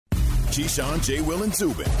Keyshawn, J. Will, and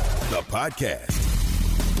Zubin, the podcast.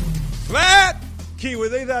 Vlad! Key, were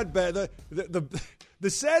they that bad? The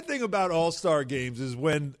sad thing about All-Star games is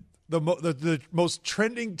when the most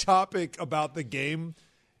trending topic about the game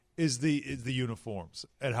is the uniforms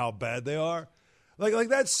and how bad they are. Like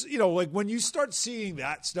that's, like when you start seeing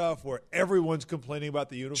that stuff where everyone's complaining about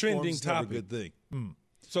the uniforms, trending it's never topic. a good thing.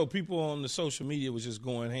 So people on the social media was just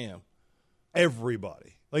going ham.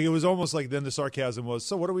 Everybody. Like it was almost like then the sarcasm was,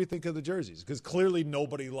 so what do we think of the jerseys? Because clearly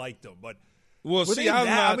nobody liked them. But Well, were see, they I'm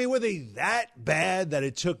that, not. I mean, were they that bad that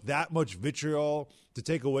it took that much vitriol to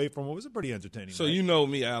take away from what was a pretty entertaining So match? you know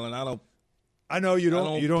me, Alan. I know you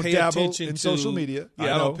don't pay dabble attention in to social media.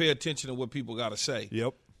 Yeah, I don't pay attention to what people got to say.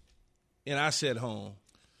 Yep. And I said home.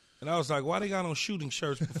 And I was like, why they got on shooting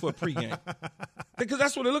shirts before pregame? Because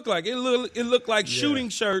that's what it looked like. It looked like shooting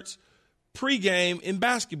shirts pregame in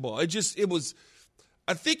basketball. I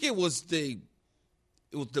think it was the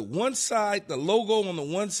one side, the logo on the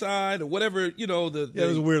one side or whatever, it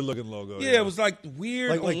was a weird looking logo. Yeah, it was like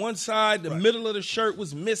weird on one side. The right. middle of the shirt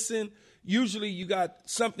was missing. Usually you got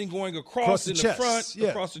something going across in the chest. front, Yeah.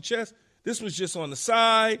 across the chest. This was just on the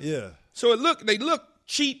side. Yeah. So they looked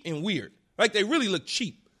cheap and weird. Like they really looked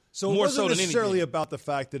cheap. So it more wasn't so than necessarily anything. about the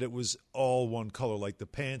fact that it was all one color, like the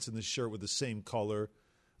pants and the shirt were the same color.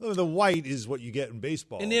 The white is what you get in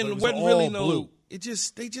baseball. And but then it was wasn't all really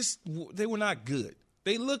blue. they were not good.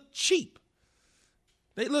 They looked cheap.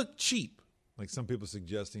 Like some people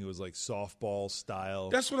suggesting it was like softball style.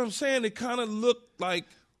 That's what I'm saying. It kind of looked like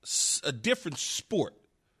a different sport.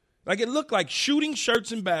 Like it looked like shooting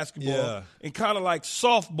shirts in basketball and kind of like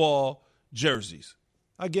softball jerseys.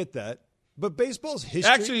 I get that. But baseball's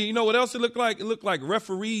history. Actually, you know what else it looked like? It looked like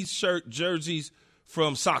referees' jerseys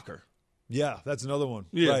from soccer. Yeah, that's another one.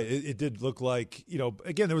 Yeah. Right. It did look like,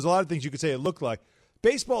 again, there was a lot of things you could say it looked like.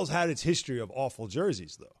 Baseball's had its history of awful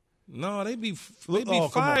jerseys, though. No, they'd be come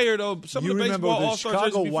fired. on. Or some You of the remember baseball the all-star jerseys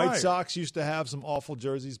Chicago be White fired. Sox used to have some awful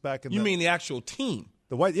jerseys back in You mean the actual team?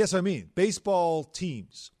 the white? Yes, I mean baseball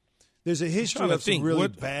teams. There's a history trying to of some think, really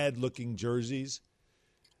what- bad-looking jerseys.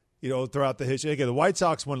 Throughout the history. Again, the White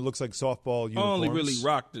Sox one looks like softball uniforms. I only really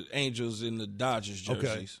rocked the Angels and the Dodgers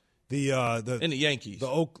jerseys. The And the Yankees. the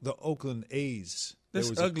Oakland A's. That's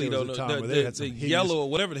There was ugly, there though. was a time where they had some The hideous- yellow or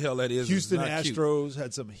whatever the hell that is. Houston not cute. Astros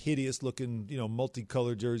had some hideous looking,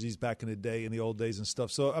 multicolored jerseys back in the day, in the old days and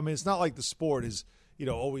stuff. So, I mean, it's not like the sport is,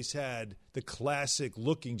 always had the classic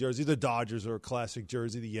looking jersey. The Dodgers are a classic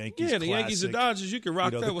jersey. The Yankees, Yeah, the Yankees and classic. Dodgers, you can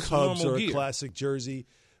rock that the with some Cubs normal are gear. a classic jersey.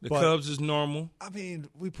 The But, Cubs is normal. I mean,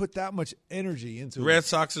 we put that much energy into Red it.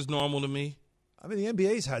 Sox is normal to me. I mean, the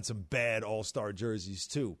NBA's had some bad All-Star jerseys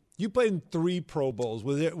too. You played in 3 Pro Bowls.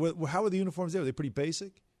 How were the uniforms there? Were they pretty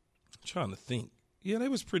basic? I'm trying to think. Yeah, they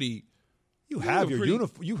was pretty. You They have were your pretty-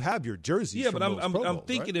 uniform. You have your jerseys. Yeah, from but those I'm Pro Bowls,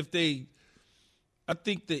 thinking right? if they. I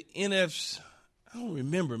think the NFs. I don't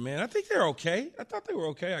remember, man. I think they're okay. I thought they were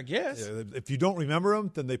okay. I guess. Yeah, if you don't remember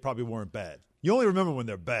them, then they probably weren't bad. You only remember when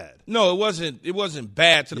they're bad. No, it wasn't. It wasn't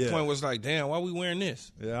bad to the Yeah. point where it's like, damn, why are we wearing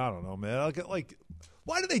this? Yeah, I don't know, man. Like,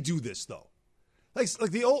 why do they do this though? Like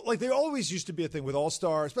they always used to be a thing with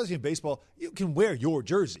All-Star, especially in baseball. You can wear your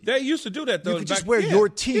jersey. They used to do that though. You can just back- wear yeah, your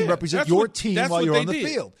team, yeah. represent That's your what- team that's while what you're they on the did.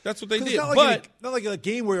 field. That's what they 'Cause did. It's not like a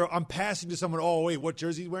game where I'm passing to someone. Oh wait, what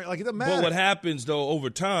jersey he's wearing? Like it doesn't matter. But what happens though over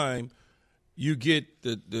time, you get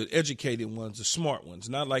the educated ones, the smart ones,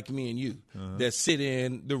 not like me and you, that sit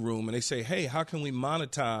in the room and they say, "Hey, how can we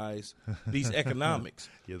monetize these economics?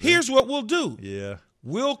 Here's what we'll do. Yeah.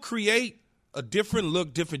 We'll create a different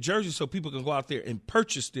look, different jersey, so people can go out there and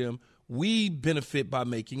purchase them. We benefit by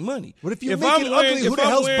making money. What if you make it ugly? Who the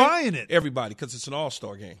hell's buying it? Everybody, because it's an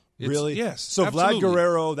all-star game. Really? Yes. So absolutely. Vlad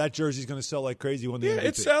Guerrero, that jersey's going to sell like crazy when the Yeah, MVP.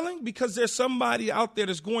 it's selling because there's somebody out there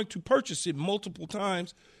that's going to purchase it multiple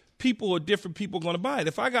times. People are different people going to buy it.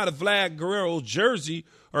 If I got a Vlad Guerrero jersey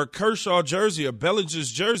or a Kershaw jersey or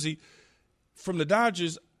Bellinger's jersey from the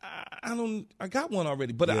Dodgers, I got one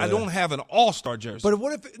already, but I don't have an all-star jersey. But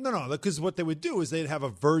what if no? Because what they would do is they'd have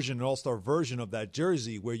an all-star version of that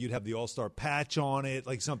jersey where you'd have the all-star patch on it,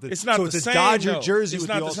 like something. It's not so the it's same. a Dodger no. jersey It's with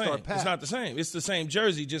not the the all-star same. patch. It's not the same. It's the same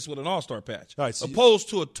jersey, just with an all-star patch. All right, so opposed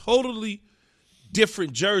to a totally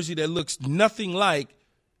different jersey that looks nothing like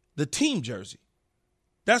the team jersey.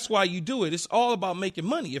 That's why you do it. It's all about making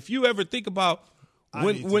money. If you ever think about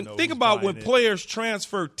when players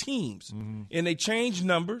transfer teams and they change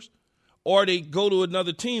numbers or they go to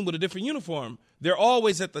another team with a different uniform, they're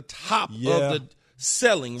always at the top of the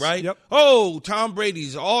selling, right? Yep. Oh, Tom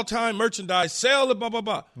Brady's all-time merchandise sale, blah, blah,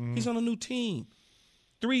 blah. He's on a new team.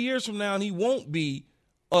 3 years from now, and he won't be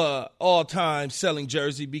all-time selling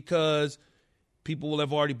jersey because people will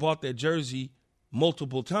have already bought that jersey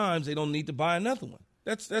multiple times, they don't need to buy another one.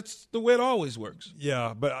 That's the way it always works.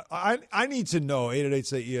 Yeah, but I need to know,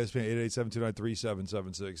 888-ESPN,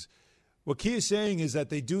 888-729-3776. What Key is saying is that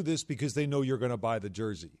they do this because they know you're going to buy the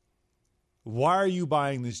jersey. Why are you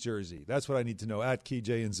buying this jersey? That's what I need to know. At Key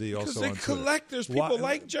J and Z, also on Twitter. Because they're collectors. People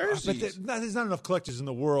like jerseys. But there's not enough collectors in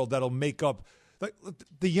the world that'll make up. Like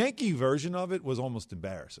the Yankee version of it was almost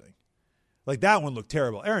embarrassing. Like that one looked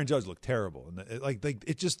terrible. Aaron Judge looked terrible, and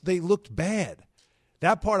they looked bad.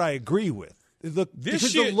 That part I agree with.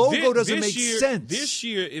 Because the logo doesn't make sense. This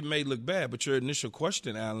year it may look bad, but your initial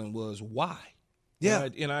question, Alan, was why? Yeah,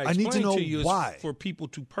 and I need to explained know to you why. It's for people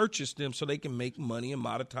to purchase them so they can make money and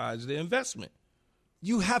monetize their investment.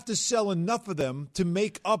 You have to sell enough of them to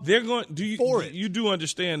make up for it. You do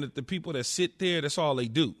understand that the people that sit there, that's all they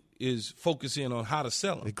do is focus in on how to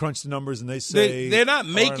sell them. They crunch the numbers and they say they're not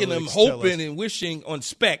making them hoping and wishing on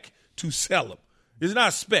spec to sell them. It's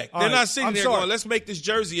not spec. They're not sitting there going, let's make this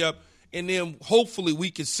jersey up and then hopefully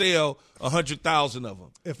we can sell 100,000 of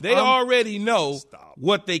them. They already know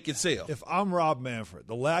what they can sell. If I'm Rob Manfred,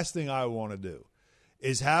 the last thing I want to do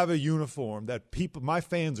is have a uniform that my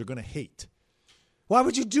fans are going to hate. Why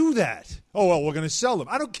would you do that? Oh, well, we're going to sell them.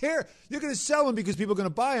 I don't care. You're going to sell them because people are going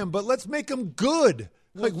to buy them, but let's make them good.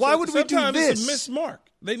 Like, why would we do this? Sometimes it's a missed mark.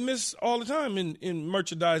 They miss all the time in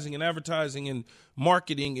merchandising and advertising and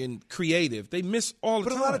marketing and creative. They miss all the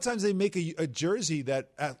time. But a lot of times they make a jersey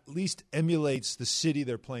that at least emulates the city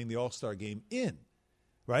they're playing the All-Star game in.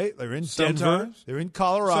 Right? They're in Denver. They're in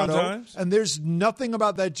Colorado. Sometimes. And there's nothing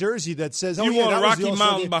about that jersey that says, you want a Rocky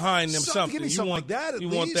Mountain behind them, something. Give me something like that at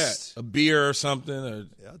least. You want that. A beer or something. Or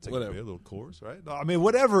I'll take whatever. a beer, a little Coors, right? No, I mean,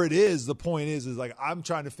 whatever it is, the point is like I'm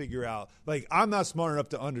trying to figure out, like I'm not smart enough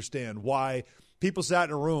to understand why people sat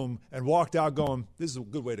in a room and walked out going, this is a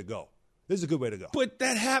good way to go. This is a good way to go. But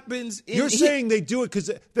that happens. You're saying they do it because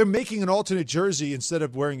they're making an alternate jersey instead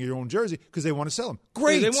of wearing your own jersey because they want to sell them.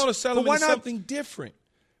 Great. Yeah, they want to sell them in something different.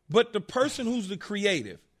 But the person who's the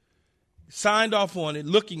creative signed off on it,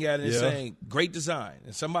 looking at it and saying, great design.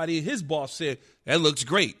 And his boss said, that looks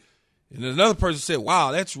great. And another person said,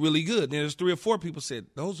 wow, that's really good. And there's 3 or 4 people said,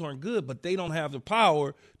 those aren't good, but they don't have the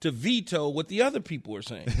power to veto what the other people are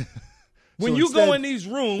saying. When you go in these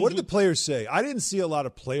rooms. What did the players say? I didn't see a lot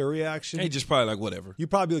of player reaction. They just probably like, whatever. You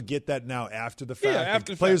probably will get that now after the fact. Yeah,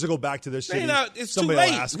 after the players fact. will go back to their city. It's too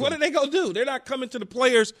late. What are they going to do? They're not coming to the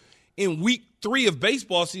players in week 3 of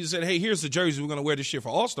baseball season and said, hey, here's the jersey we're going to wear this year for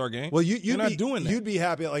All-Star game. Well, you're not doing that. You'd be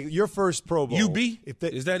happy. Like your first Pro Bowl. UB?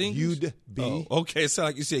 Is that English? You'd be. Oh, okay, it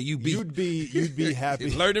sounded like you said UB. You'd be happy.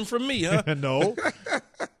 Learning from me, huh? No.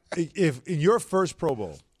 If in your first Pro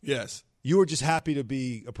Bowl. Yes. You were just happy to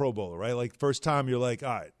be a Pro Bowler, right? Like first time you're like, all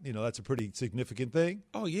right, that's a pretty significant thing.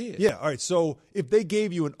 Oh, yeah. Yeah, all right. So if they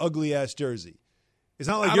gave you an ugly-ass jersey, it's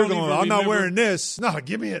not like you're going, I'm not wearing this. No,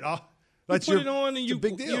 give me it. You put it on and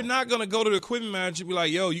big deal. You're not going to go to the equipment manager and be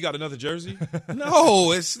like, yo, you got another jersey?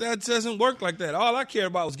 No, that doesn't work like that. All I cared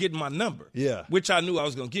about was getting my number. Yeah. Which I knew I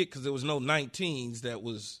was going to get because there was no 19s that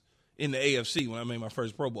was in the AFC when I made my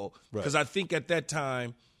first Pro Bowl. Because I think at that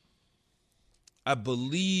time, I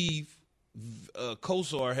believe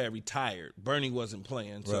Kosar had retired. Bernie wasn't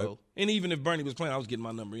playing. So, and even if Bernie was playing, I was getting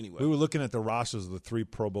my number anyway. We were looking at the rosters of the 3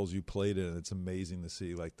 Pro Bowls you played in. It's amazing to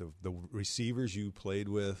see, like, the receivers you played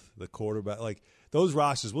with, the quarterback. Like, those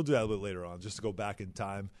rosters, we'll do that a little bit later on, just to go back in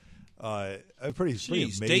time. Pretty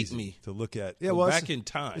amazing date me. to look at. Yeah, well, back in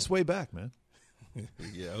time. It's way back, man.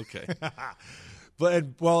 Yeah, okay.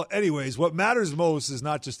 But anyways, what matters most is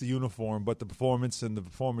not just the uniform, but the performance, and the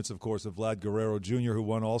performance, of course, of Vladamir Guerrero Jr., who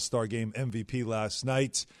won All-Star Game MVP last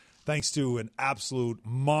night, thanks to an absolute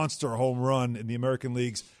monster home run in the American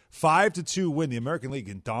League's 5-2 win. The American League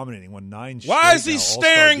in dominating, won 9 straight. Why is he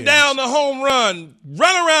staring down the home run?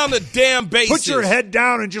 Run around the damn bases. Put your head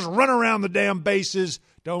down and just run around the damn bases.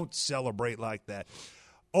 Don't celebrate like that.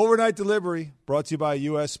 Overnight delivery brought to you by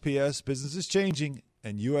USPS. Business is changing,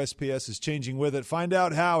 and USPS is changing with it. Find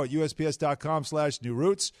out how at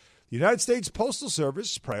USPS.com/newroutes. The United States Postal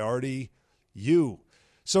Service, priority you.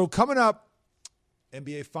 So coming up,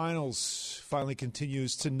 NBA Finals finally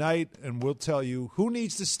continues tonight, and we'll tell you who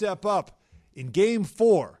needs to step up in Game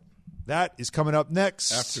 4. That is coming up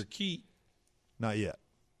next. After Key. Not yet.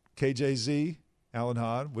 KJZ, Alan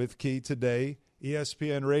Hahn with Key today.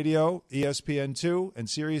 ESPN Radio, ESPN2, and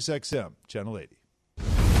SiriusXM, Channel 80.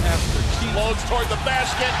 Loads toward the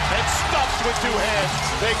basket and stuffed with 2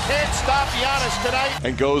 hands. They can't stop Giannis tonight.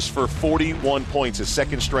 And goes for 41 points, his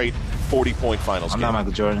second straight 40-point finals game. I'm not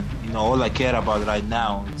Michael Jordan. All I care about right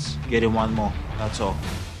now is getting one more. That's all.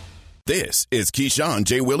 This is Keyshawn,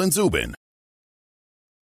 J. Will, and Zubin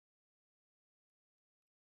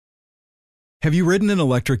Have you ridden an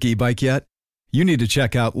electric e-bike yet? You need to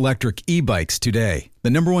check out Electric E-Bikes today,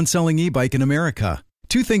 the #1 selling e-bike in America.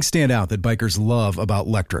 Two things stand out that bikers love about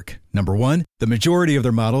Electric. Number one, the majority of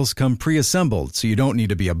their models come pre-assembled, so you don't need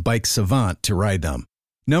to be a bike savant to ride them.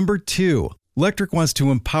 Number two, Electric wants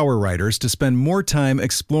to empower riders to spend more time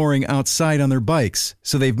exploring outside on their bikes,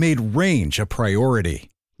 so they've made range a priority.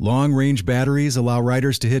 Long-range batteries allow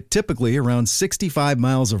riders to hit typically around 65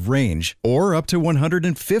 miles of range, or up to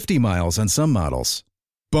 150 miles on some models.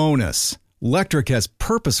 Bonus, Electric has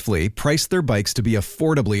purposefully priced their bikes to be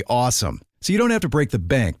affordably awesome, so you don't have to break the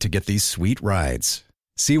bank to get these sweet rides.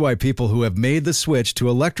 See why people who have made the switch to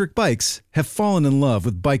electric bikes have fallen in love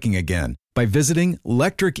with biking again by visiting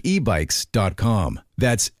electricebikes.com.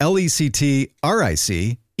 That's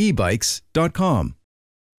LECTRIC ebikes.com.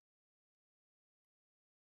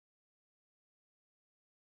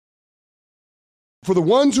 For the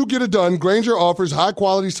ones who get it done, Grainger offers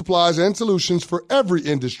high-quality supplies and solutions for every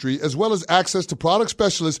industry, as well as access to product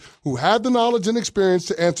specialists who have the knowledge and experience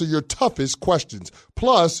to answer your toughest questions.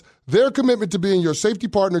 Plus, their commitment to being your safety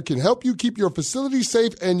partner can help you keep your facility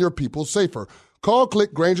safe and your people safer. Call,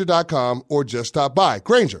 click Grainger.com, or just stop by.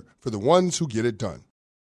 Grainger, for the ones who get it done.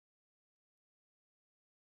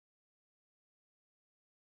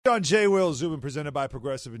 On J. Will Zubin, presented by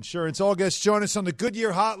Progressive Insurance. All guests join us on the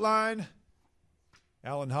Goodyear Hotline.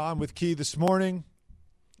 Alan Hahn with Key this morning.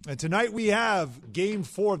 And tonight we have Game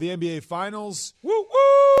 4 of the NBA Finals. Woo,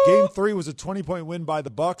 woo! Game 3 was a 20-point win by the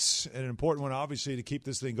Bucks, and an important one, obviously, to keep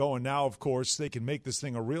this thing going. Now, of course, they can make this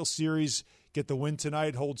thing a real series, get the win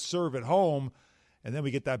tonight, hold serve at home, and then we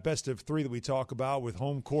get that best of 3 that we talk about with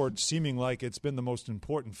home court seeming like it's been the most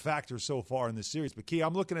important factor so far in this series. But, Key,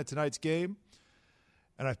 I'm looking at tonight's game,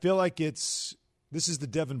 and I feel like this is the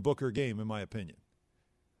Devin Booker game, in my opinion.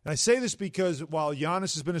 And I say this because while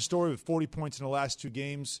Giannis has been a story with 40 points in the last 2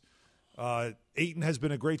 games, Ayton has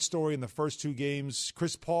been a great story in the first 2 games.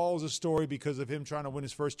 Chris Paul is a story because of him trying to win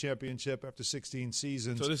his first championship after 16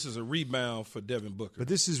 seasons. So this is a rebound for Devin Booker. But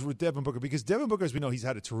this is with Devin Booker because Devin Booker, as we know, he's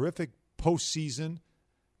had a terrific postseason.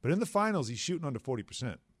 But in the finals, he's shooting under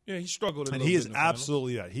 40%. Yeah, he struggled a little bit. And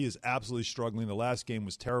he is absolutely struggling. The last game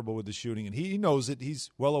was terrible with the shooting, and he knows it. He's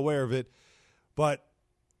well aware of it. But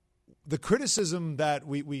the criticism that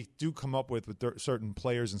we do come up with certain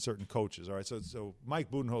players and certain coaches, all right? So Mike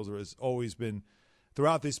Budenholzer has always been,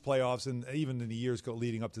 throughout these playoffs and even in the years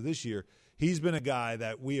leading up to this year, he's been a guy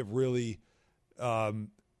that we have really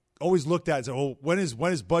always looked at and said, oh, when is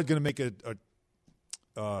Bud going to make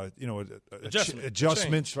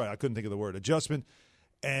adjustments? Right, I couldn't think of the word, adjustment.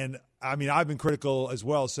 And, I mean, I've been critical as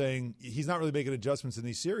well, saying he's not really making adjustments in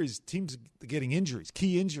these series. Teams are getting injuries,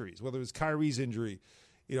 key injuries, whether it's Kyrie's injury,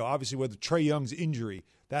 obviously with Trae Young's injury,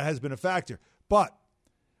 that has been a factor. But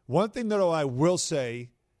one thing that I will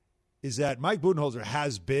say is that Mike Budenholzer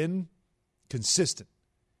has been consistent.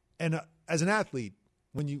 And as an athlete,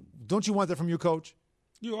 don't you want that from your coach?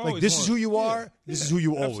 You always like, this is who you are. This is who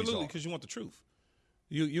you always are. Absolutely, because you want the truth.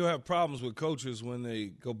 You have problems with coaches when they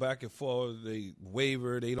go back and forth, they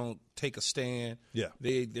waver, they don't take a stand. Yeah.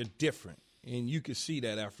 They're different. And you can see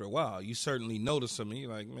that after a while. You certainly notice them, and you're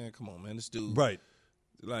like, man, come on, man, this dude. Right.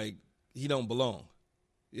 Like, he don't belong.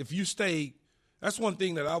 If you stay, that's one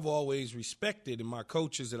thing that I've always respected in my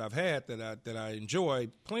coaches that I've had that I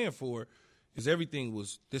enjoyed playing for, is everything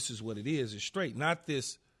was, this is what it is, it's straight. Not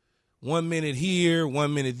this 1 minute here,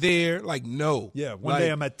 1 minute there. Like, no. Yeah, one day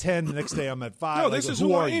I'm at 10, the next day I'm at 5. No, this is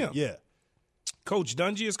who I am. Yeah. Coach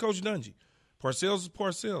Dungy is Coach Dungy. Parcells is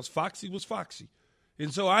Parcells. Foxy was Foxy.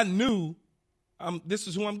 And so I knew this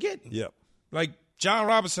is who I'm getting. Yep. Like, John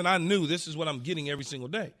Robinson, I knew this is what I'm getting every single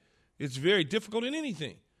day. It's very difficult in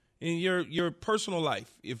anything. In your personal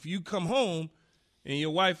life, if you come home and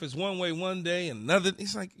your wife is one way one day and another,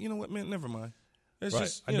 it's like, you know what, man, never mind. It's right.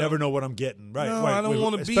 just, I never know what I'm getting. Right. No, right. I don't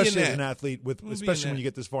want to be in that. Especially as an athlete, especially when you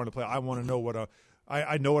get this far in the play, I want to know what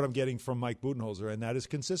I know what I'm getting from Mike Budenholzer, and that is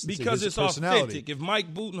consistency. Because it's authentic. If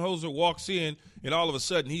Mike Budenholzer walks in and all of a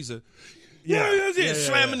sudden he's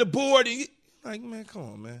slamming the board, and like, man, come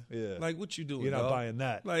on, man. Yeah. Like, what you doing? You're not dog? buying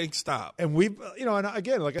that. Like, stop. And we've, and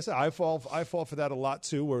again, like I said, I fall for that a lot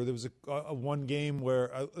too. Where there was a one game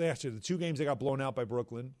where actually the 2 games they got blown out by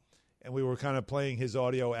Brooklyn, and we were kind of playing his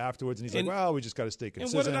audio afterwards, and he's like, "Well, we just got to stay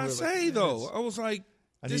consistent." And what did I say though? I was like,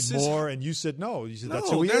 "I need more," and you said, "No." You said,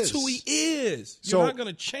 "That's who he is." That's who he is. You're not going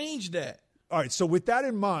to change that. All right. So with that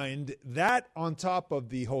in mind, that on top of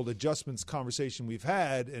the whole adjustments conversation we've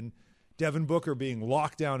had, and Devin Booker being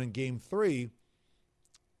locked down in Game 3.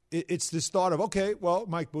 It's this thought of, okay, well,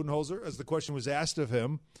 Mike Budenholzer, as the question was asked of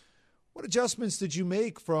him, what adjustments did you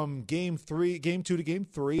make from Game 2 to Game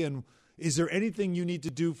 3, and Is there anything you need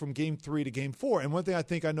to do from game 3 to game 4? And one thing I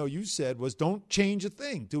think I know you said was don't change a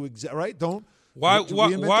thing. Right? Don't why would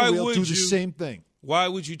you do the same thing? Why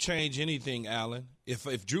would you change anything, Alan?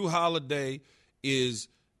 If Drew Holiday is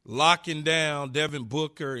locking down Devin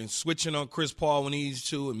Booker and switching on Chris Paul when he needs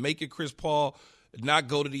to and making Chris Paul not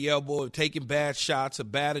go to the elbow, taking bad shots or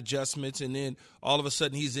bad adjustments, and then all of a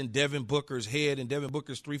sudden he's in Devin Booker's head and Devin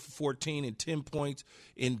Booker's 3 for 14 and 10 points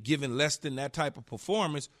and giving less than that type of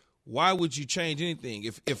performance, why would you change anything?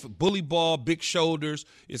 If bully ball, big shoulders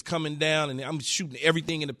is coming down and I'm shooting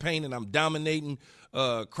everything in the paint and I'm dominating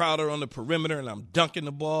Crowder on the perimeter and I'm dunking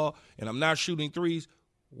the ball and I'm not shooting threes,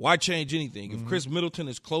 why change anything? If Chris Middleton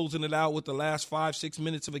is closing it out with the last 5-6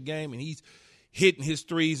 minutes of a game and he's hitting his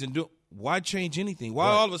threes and why change anything? Why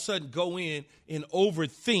all of a sudden go in and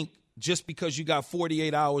overthink just because you got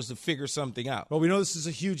 48 hours to figure something out? Well, we know this is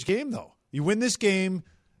a huge game, though. You win this game,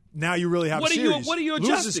 now you really have a series. What are you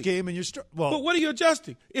adjusting? Lose this game and you're but what are you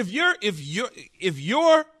adjusting? If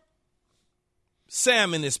your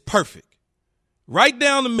salmon is perfect, right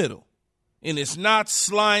down the middle, and it's not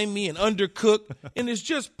slimy and undercooked, and it's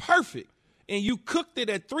just perfect, and you cooked it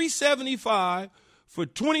at 375 for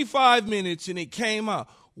 25 minutes and it came out,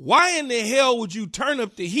 why in the hell would you turn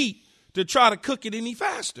up the heat to try to cook it any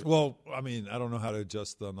faster? Well, I mean, I don't know how to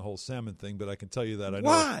adjust on the whole salmon thing, but I can tell you that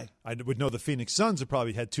I would know the Phoenix Suns have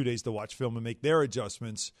probably had 2 days to watch film and make their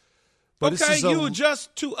adjustments. But okay, you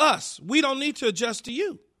adjust to us. We don't need to adjust to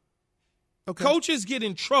you. Okay. Coaches get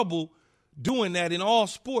in trouble doing that in all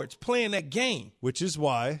sports, playing that game. Which is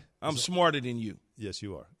why I'm smarter than you. Yes,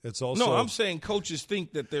 you are. It's also no. I'm saying coaches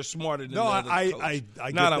think that they're smarter than I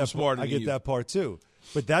get that part too.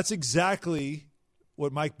 But that's exactly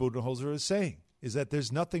what Mike Budenholzer is saying, is that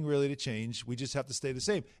there's nothing really to change. We just have to stay the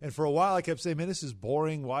same. And for a while I kept saying, man, this is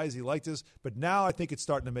boring. Why is he like this? But now I think it's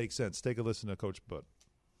starting to make sense. Take a listen to Coach Bud.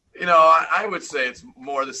 I would say it's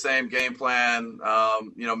more the same game plan,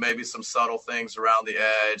 maybe some subtle things around the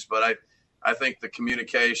edge. But I think the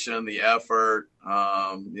communication, the effort,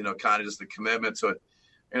 kind of just the commitment to it.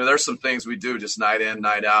 There's some things we do just night in,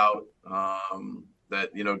 night out that,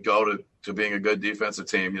 go to being a good defensive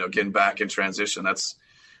team, getting back in transition. That's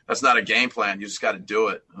not a game plan. You just got to do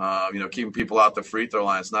it. Keeping people out the free throw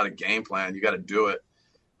line, it's not a game plan. You got to do it.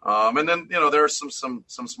 And then, there are some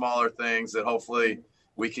smaller things that hopefully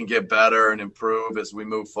we can get better and improve as we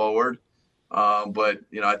move forward. But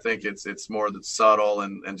I think it's more the subtle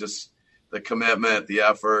and just the commitment, the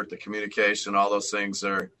effort, the communication, all those things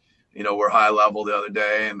are, we're high level the other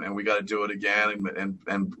day and we got to do it again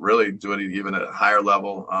and really do it even at a higher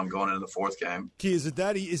level going into the fourth game. Key, is it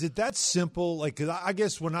that simple? Like, 'cause I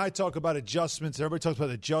guess when I talk about adjustments, everybody talks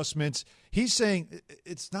about adjustments. He's saying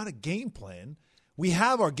it's not a game plan. We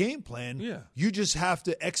have our game plan. Yeah. You just have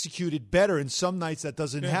to execute it better. And some nights that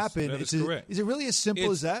doesn't happen. That is correct. Is it really as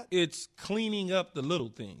simple as that? It's cleaning up the little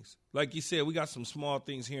things. Like you said, we got some small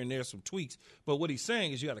things here and there, some tweaks. But what he's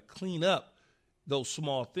saying is you got to clean up those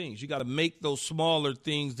small things. You got to make those smaller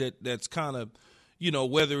things that's kind of,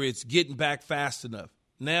 whether it's getting back fast enough.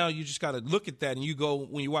 Now you just got to look at that and you go,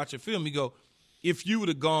 when you watch a film, you go, if you would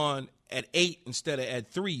have gone at 8 instead of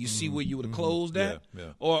at 3, you see where you would have closed at?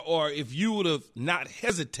 Yeah. Or if you would have not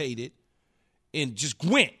hesitated and just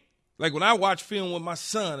went. Like when I watch film with my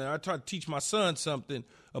son and I try to teach my son something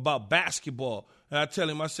about basketball, and I tell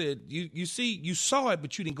him, I said, you saw it,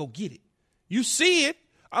 but you didn't go get it. You see it.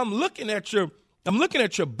 I'm looking at your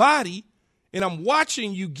body, and I'm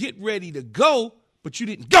watching you get ready to go, but you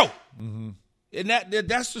didn't go. Mm-hmm. And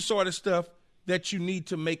that's the sort of stuff that you need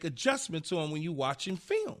to make adjustments on when you're watching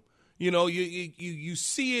film. You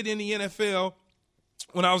see it in the NFL.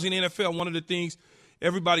 When I was in the NFL, one of the things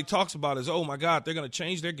everybody talks about is, oh, my God, they're going to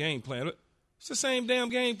change their game plan. It's the same damn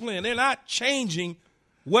game plan. They're not changing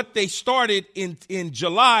what they started in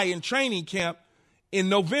July in training camp in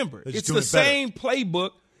November. It's the same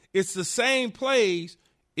playbook. It's the same plays.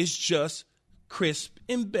 It's just crisp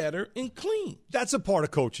and better and clean. That's a part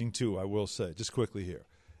of coaching, too, I will say, just quickly here,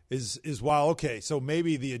 is while, okay, so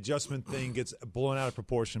maybe the adjustment thing gets blown out of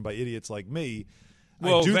proportion by idiots like me.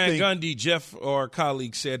 Well, Van Gundy, Jeff, our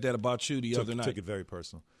colleague, said that about you the other night. Took it very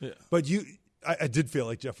personal. Yeah. But I did feel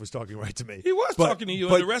like Jeff was talking right to me. He was talking to you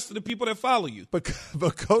and the rest of the people that follow you. But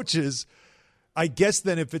coaches, I guess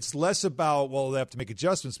then if it's less about, well, they have to make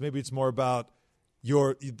adjustments, maybe it's more about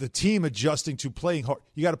the team adjusting to playing hard.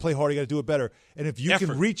 You got to play hard. You got to do it better. And if you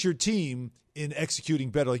can reach your team in executing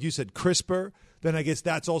better, like you said, crisper, then I guess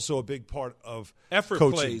that's also a big part of effort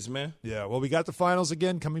coaching. Plays, man. Yeah, well, we got the finals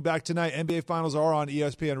again coming back tonight. NBA Finals are on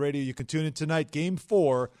ESPN Radio. You can tune in tonight. Game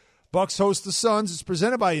 4, Bucks host the Suns. It's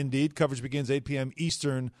presented by Indeed. Coverage begins 8 p.m.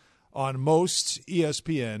 Eastern on most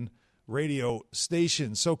ESPN radio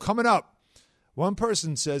station. So coming up, one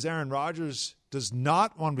person says Aaron Rodgers does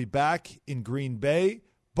not want to be back in Green Bay,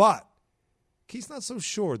 but he's not so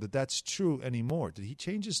sure that that's true anymore. Did he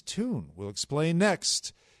change his tune? We'll explain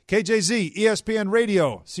next. KJZ, ESPN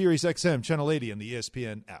Radio, Sirius XM, Channel 80, and the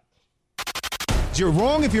ESPN app. You're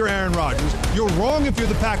wrong if you're Aaron Rodgers. You're wrong if you're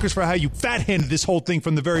the Packers for how you fat-handed this whole thing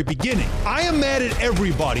from the very beginning. I am mad at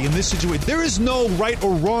everybody in this situation. There is no right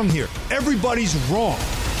or wrong here. Everybody's wrong.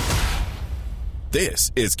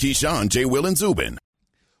 This is Keyshawn, J. Will, and Zubin.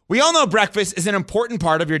 We all know breakfast is an important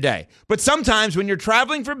part of your day, but sometimes when you're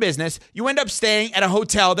traveling for business, you end up staying at a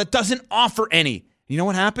hotel that doesn't offer any. You know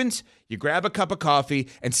what happens? You grab a cup of coffee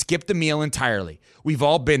and skip the meal entirely. We've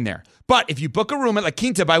all been there. But if you book a room at La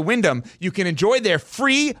Quinta by Wyndham, you can enjoy their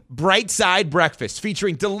free Bright Side breakfast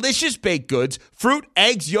featuring delicious baked goods, fruit,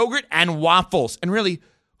 eggs, yogurt, and waffles. And really,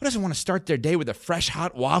 who doesn't want to start their day with a fresh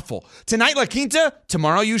hot waffle? Tonight, La Quinta,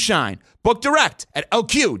 tomorrow you shine. Book direct at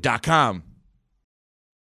LQ.com.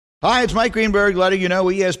 Hi, it's Mike Greenberg letting you know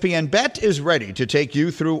ESPN Bet is ready to take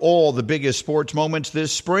you through all the biggest sports moments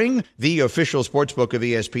this spring. The official sportsbook of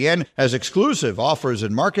ESPN has exclusive offers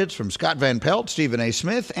and markets from Scott Van Pelt, Stephen A.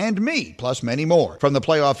 Smith, and me, plus many more. From the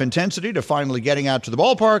playoff intensity to finally getting out to the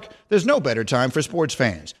ballpark, there's no better time for sports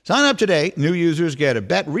fans. Sign up today. New users get a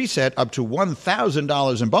bet reset up to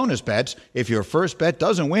 $1,000 in bonus bets if your first bet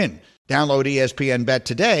doesn't win. Download ESPN Bet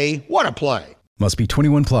today. What a play. Must be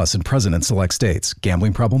 21 plus and present in select states.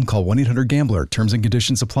 Gambling problem? Call 1-800-GAMBLER. Terms and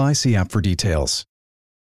conditions apply. See app for details.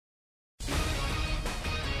 Swing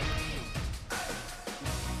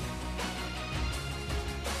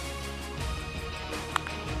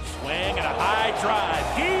and a high drive.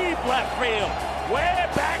 Deep left field. Way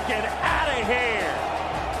back and out of here.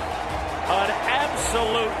 An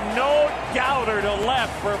absolute no-doubter to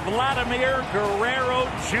left for Vladamir Guerrero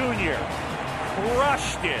Jr.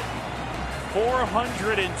 Crushed it.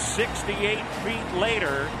 468 feet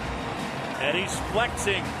later, and he's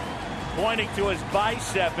flexing, pointing to his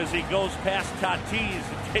bicep as he goes past Tatis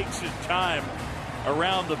and takes his time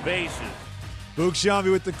around the bases. Boog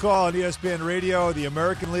Sciambi with the call on ESPN Radio. The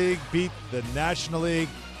American League beat the National League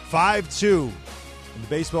 5-2 in the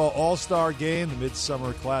Baseball All-Star Game, the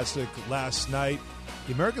Midsummer Classic last night.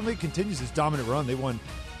 The American League continues its dominant run. They won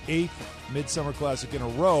 8th Midsummer Classic in a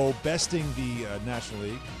row, besting the National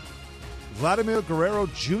League. Vladamir Guerrero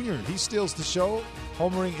Jr., he steals the show,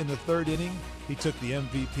 homering in the third inning. He took the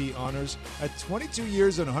MVP honors. At 22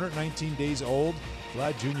 years and 119 days old,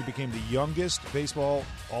 Vlad Jr. became the youngest baseball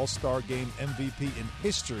All-Star Game MVP in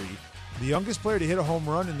history, the youngest player to hit a home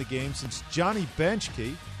run in the game since Johnny Benchke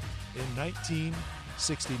in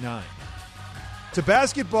 1969. To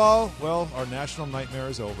basketball, well, our national nightmare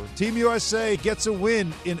is over. Team USA gets a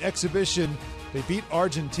win in exhibition. They beat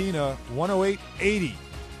Argentina 108-80.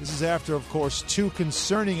 This is after, of course, 2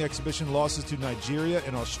 concerning exhibition losses to Nigeria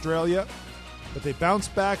and Australia. But they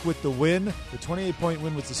bounced back with the win. The 28-point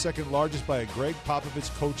win was the second largest by a Greg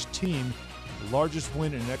Popovich-coached team, the largest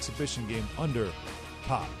win in an exhibition game under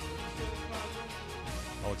Pop.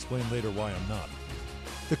 I'll explain later why I'm not.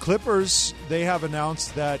 The Clippers, they have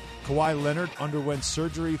announced that Kawhi Leonard underwent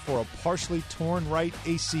surgery for a partially torn right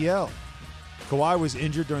ACL. Kawhi was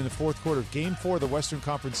injured during the fourth quarter of Game 4 of the Western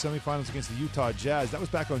Conference semifinals against the Utah Jazz. That was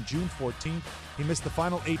back on June 14th. He missed the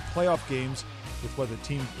final 8 playoff games with what the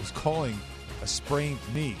team was calling a sprained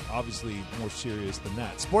knee. Obviously more serious than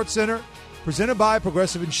that. SportsCenter, presented by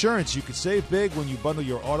Progressive Insurance. You could save big when you bundle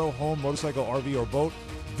your auto, home, motorcycle, RV, or boat.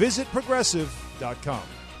 Visit Progressive.com.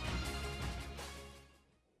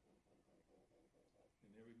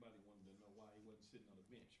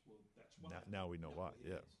 Now we know why,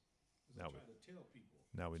 yeah.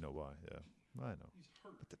 Now we know why, yeah. I know. He's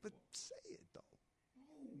hurt. But say it, though.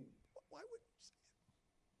 Why would you say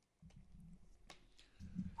it?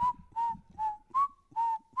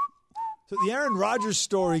 So the Aaron Rodgers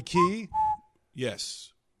story, Key.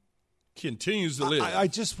 Yes. Continues to live. I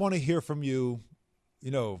just want to hear from you.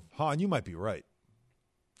 You know, Han, you might be right.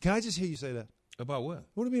 Can I just hear you say that? About what?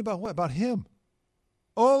 What do you mean about what? About him.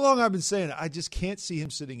 All along I've been saying it. I just can't see him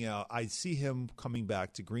sitting out. I see him coming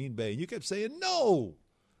back to Green Bay. And you kept saying no.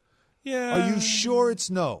 Yeah. Are you sure it's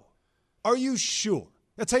no? Are you sure?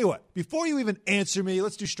 I'll tell you what. Before you even answer me,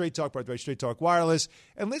 let's do Straight Talk, by the way, Straight Talk Wireless.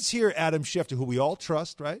 And let's hear Adam Schefter, who we all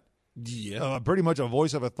trust, right? Yeah. Pretty much a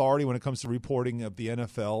voice of authority when it comes to reporting of the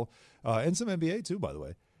NFL and some NBA, too, by the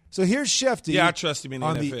way. So here's Schefter. Yeah, I trust him in the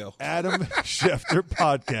on NFL. The Adam Schefter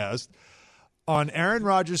podcast. On Aaron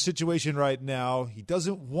Rodgers' situation right now, he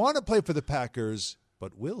doesn't want to play for the Packers,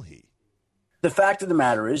 but will he? The fact of the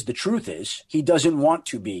matter is, the truth is, he doesn't want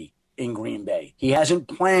to be in Green Bay. He hasn't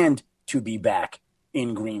planned to be back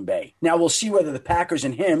in Green Bay. Now we'll see whether the Packers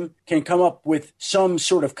and him can come up with some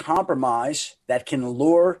sort of compromise that can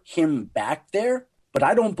lure him back there. But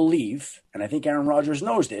I don't believe, and I think Aaron Rodgers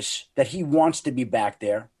knows this, that he wants to be back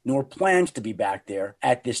there, nor plans to be back there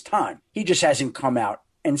at this time. He just hasn't come out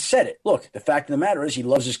and said it. Look, the fact of the matter is he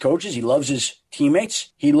loves his coaches, he loves his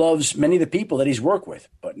teammates, he loves many of the people that he's worked with,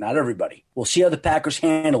 but not everybody. We'll see how the Packers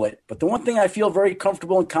handle it. But the one thing I feel very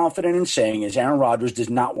comfortable and confident in saying is Aaron Rodgers does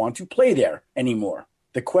not want to play there anymore.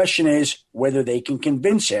 The question is whether they can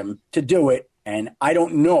convince him to do it, and I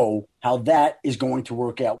don't know how that is going to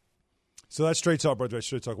work out. So that's Straight Talk, brother.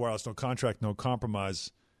 Straight Talk Wireless. No contract, no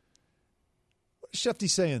compromise. What is Shefty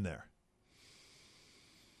saying there?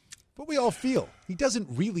 What we all feel. He doesn't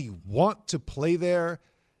really want to play there,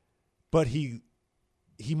 but he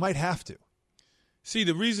might have to. See,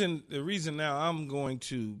 the reason now I'm going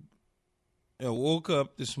to woke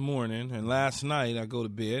up this morning, and last night I go to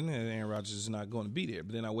bed, and Aaron Rodgers is not going to be there.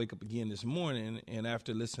 But then I wake up again this morning, and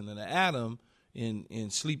after listening to Adam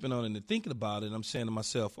and sleeping on it and thinking about it, I'm saying to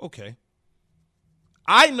myself, okay,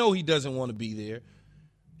 I know he doesn't want to be there.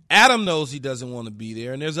 Adam knows he doesn't want to be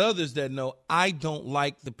there, and there's others that know I don't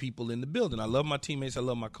like the people in the building. I love my teammates. I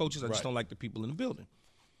love my coaches. I just don't like the people in the building.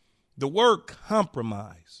 The word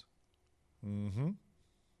compromise. Mm-hmm.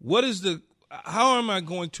 How am I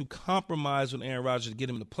going to compromise with Aaron Rodgers to get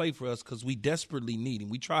him to play for us because we desperately need him?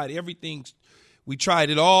 We tried everything. We tried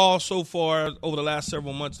it all so far over the last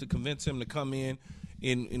several months to convince him to come in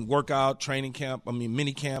workout, training camp,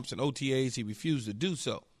 mini camps and OTAs. He refused to do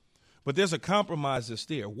so. But there's a compromise that's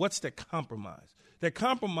there. What's that compromise? That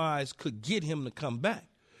compromise could get him to come back.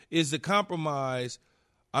 Is the compromise,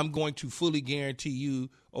 I'm going to fully guarantee you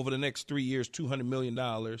over the next 3 years $200 million.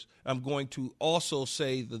 I'm going to also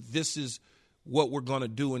say that this is what we're going to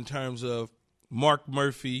do in terms of Mark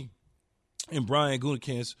Murphy and Brian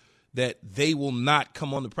Gutekunst, that they will not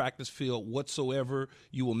come on the practice field whatsoever.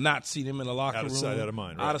 You will not see them in the locker room. Out of sight, out of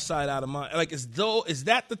mind. Right? Out of sight, out of mind. Like, is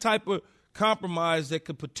that the type of compromise that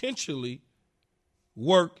could potentially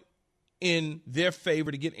work in their favor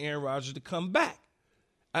to get Aaron Rodgers to come back?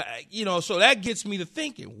 So that gets me to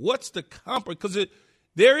thinking, what's the compromise? Because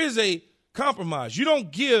there is a compromise. You don't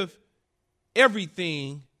give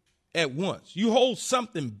everything at once. You hold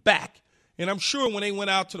something back. And I'm sure when they went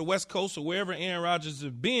out to the West Coast or wherever Aaron Rodgers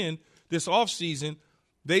has been this offseason,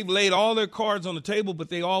 they've laid all their cards on the table, but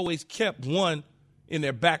they always kept one in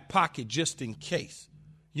their back pocket just in case.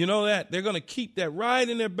 You know that? They're going to keep that right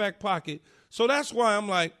in their back pocket. So that's why I'm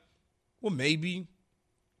like, well, maybe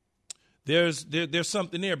there's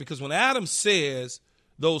something there. Because when Adam says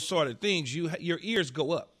those sort of things, your ears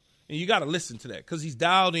go up. And you got to listen to that because he's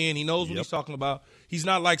dialed in. He knows what he's talking about. He's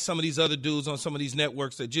not like some of these other dudes on some of these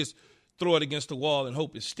networks that just throw it against the wall and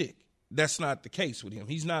hope it stick. That's not the case with him.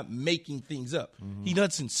 He's not making things up. Mm-hmm. He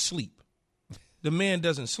doesn't sleep. The man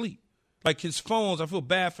doesn't sleep. Like his phones, I feel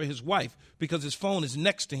bad for his wife because his phone is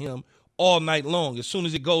next to him all night long. As soon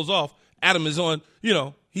as it goes off, Adam is on,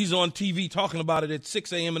 he's on TV talking about it at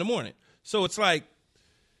 6 a.m. in the morning. So it's like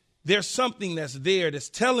there's something that's there that's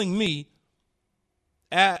telling me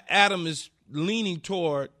Adam is leaning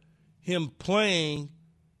toward him playing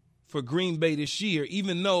for Green Bay this year,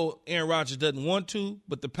 even though Aaron Rodgers doesn't want to,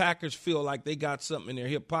 but the Packers feel like they got something in their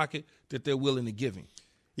hip pocket that they're willing to give him.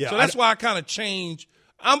 Yeah, so that's why I kind of changed.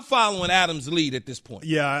 I'm following Adam's lead at this point.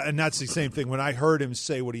 Yeah, and that's the same thing. When I heard him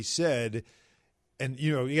say what he said, and,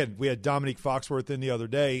 again, we had Dominique Foxworth in the other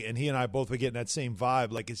day, and he and I both were getting that same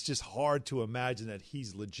vibe. Like, it's just hard to imagine that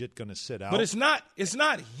he's legit going to sit out. But it's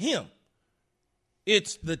not him.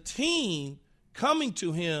 It's the team coming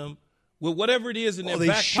to him with whatever it is in their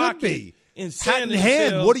back pocket. Be. And hat in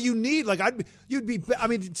hand, what do you need? Like,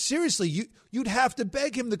 seriously, you'd have to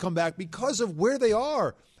beg him to come back because of where they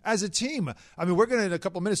are as a team. I mean, we're going to, in a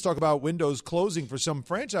couple of minutes, talk about windows closing for some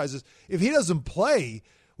franchises. If he doesn't play,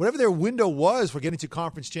 whatever their window was for getting to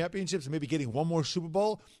conference championships and maybe getting one more Super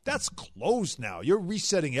Bowl, that's closed now. You're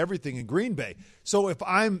resetting everything in Green Bay. So if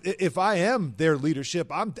I am their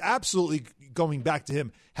leadership, I'm absolutely going back to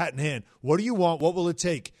him, hat in hand. What do you want? What will it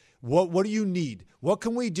take? What do you need? What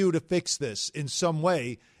can we do to fix this in some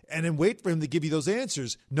way? And then wait for him to give you those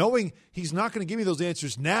answers, knowing he's not going to give you those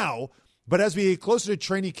answers now. But as we get closer to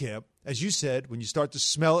training camp, as you said, when you start to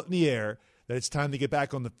smell it in the air that it's time to get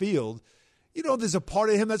back on the field, there's a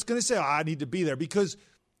part of him that's going to say, I need to be there, because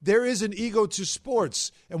there is an ego to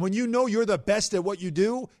sports. And when you know you're the best at what you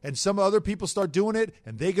do and some other people start doing it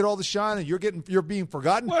and they get all the shine and you're being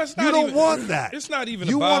forgotten, you don't want that. It's not even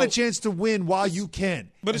you about – want a chance to win while you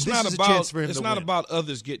can. But it's not about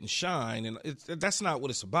others getting shine, and that's not what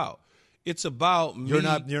it's about. It's about me.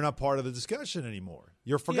 You're not part of the discussion anymore.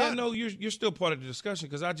 You're forgotten. Yeah, no, you're still part of the discussion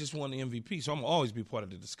because I just won the MVP, so I'm going to always be part of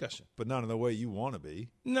the discussion. But not in the way you want to be.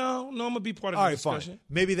 No, I'm going to be part of the discussion. Fine.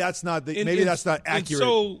 Maybe that's not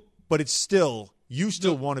accurate. But it's still you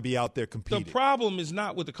want to be out there competing. The problem is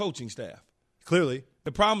not with the coaching staff. Clearly.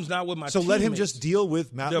 The problem's not with my teammates. So let him just deal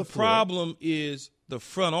with Matt LaFleur. The problem is the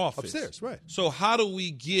front office. Upstairs, right. So how do we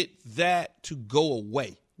get that to go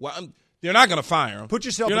away? Well, they're not going to fire him. Put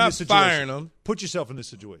yourself in this situation. You're not firing him. Put yourself in this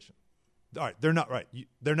situation. All right, they're not right.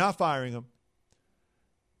 They're not firing him.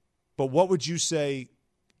 But what would you say?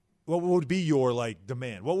 What would be your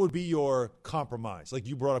demand? What would be your compromise? Like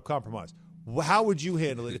you brought up compromise. How would you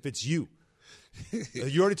handle it if it's you?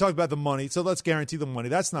 You already talked about the money, so let's guarantee the money.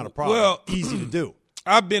 That's not a problem. Well, easy to do.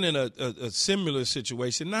 I've been in a similar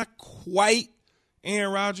situation, not quite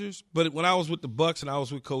Aaron Rodgers, but when I was with the Bucs and I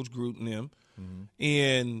was with Coach Groot and them,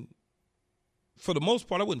 and for the most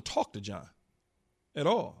part, I wouldn't talk to John at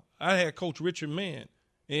all. I had Coach Richard Mann,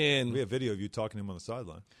 and we have video of you talking to him on the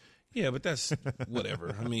sideline. Yeah, but that's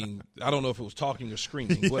whatever. I mean, I don't know if it was talking or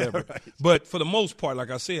screaming, whatever. Yeah, right. But for the most part, like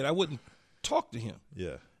I said, I wouldn't talk to him.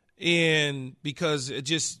 Yeah. And because I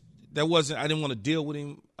didn't want to deal with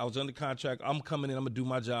him. I was under contract. I'm coming in. I'm going to do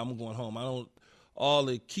my job. I'm going home. I don't, all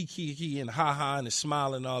the kiki and ha-ha and the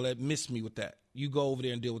smiling and all that, miss me with that. You go over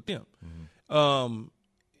there and deal with them.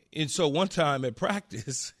 And so one time at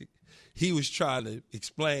practice, he was trying to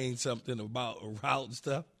explain something about a route and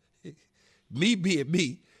stuff. Me being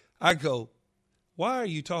me, I go, why are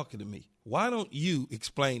you talking to me? Why don't you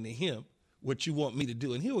explain to him what you want me to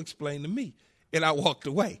do? And he'll explain to me. And I walked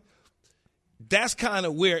away. That's kind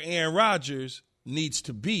of where Aaron Rodgers needs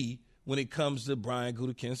to be when it comes to Brian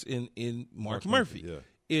Gutekunst and Mark Murphy. Yeah.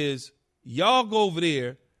 Is y'all go over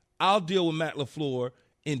there, I'll deal with Matt LaFleur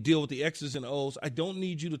and deal with the X's and O's. I don't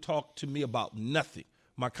need you to talk to me about nothing.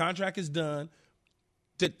 My contract is done.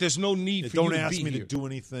 There's no need for you to be here. Don't ask me to do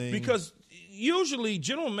anything. Because usually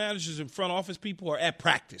general managers and front office people are at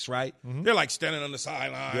practice, right? They're like standing on the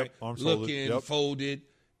sideline, looking, folded.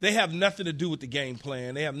 They have nothing to do with the game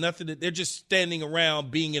plan. They have nothing – they're just standing around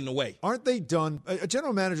being in the way. Aren't they done – a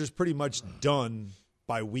general manager is pretty much done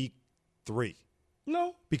by week 3.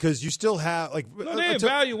 No. Because you still have – no, they're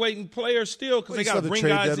evaluating players still because they got to bring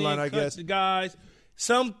guys deadline, in, cut the guys.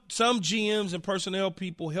 Some GMs and personnel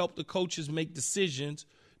people help the coaches make decisions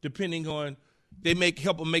depending on –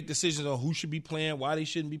 help them make decisions on who should be playing, why they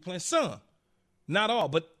shouldn't be playing. Some. Not all.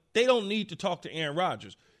 But they don't need to talk to Aaron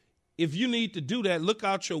Rodgers. If you need to do that, look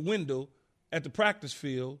out your window at the practice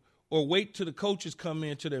field or wait till the coaches come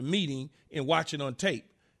into their meeting and watch it on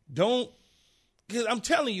tape. Don't – because I'm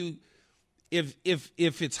telling you, if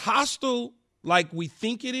it's hostile like we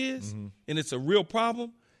think it is and it's a real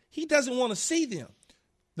problem, he doesn't want to see them.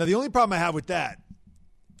 Now, the only problem I have with that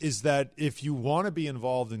is that if you want to be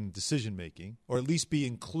involved in decision-making or at least be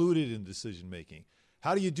included in decision-making,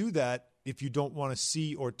 how do you do that if you don't want to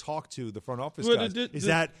see or talk to the front office guys? Is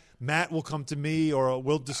that Matt will come to me or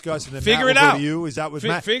we'll discuss and then figure Matt will it go out. to you? Is that with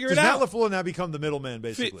Matt? Figure it Does out. Matt LaFleur now become the middleman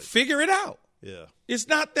basically? Figure it out. Yeah. It's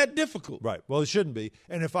not that difficult. Right. Well, it shouldn't be.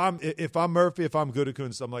 And if I'm Murphy, if I'm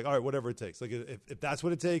Gutekunst, I'm like, all right, whatever it takes. Like if that's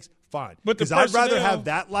what it takes, fine. Because I'd rather have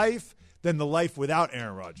that life than the life without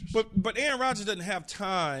Aaron Rodgers. But Aaron Rodgers doesn't have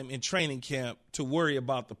time in training camp to worry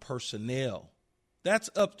about the personnel. That's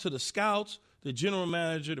up to the scouts, the general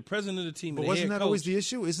manager, the president of the team, but and the wasn't head that coach. Always the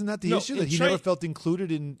issue? Isn't that the issue that he never felt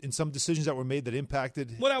included in some decisions that were made that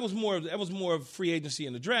impacted? Well, that was more of free agency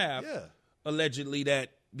in the draft. Yeah. Allegedly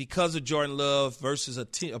that because of Jordan Love versus a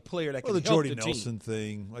player that can help the team. Well, the Jordy Nelson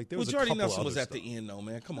thing, like there was a couple Jordy Nelson was other at stuff. The end, though,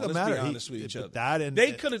 man. Come on, let's matter. be honest with each other.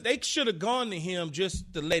 They should have gone to him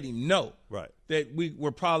just to let him know, that we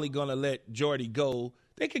were probably going to let Jordy go.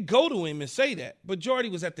 They could go to him and say that, but Jordy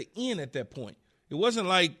was at the end at that point. It wasn't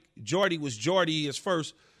like Jordy was Jordy his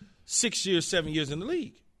first 6 years, 7 years in the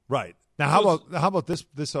league. Right. Now, how about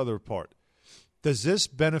this other part? Does this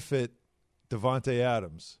benefit Devontae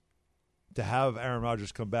Adams to have Aaron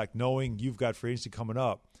Rodgers come back knowing you've got free agency coming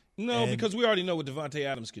up? No, because we already know what Devontae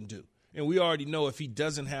Adams can do. And we already know if he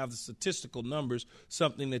doesn't have the statistical numbers,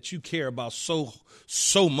 something that you care about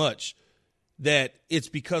so much, that it's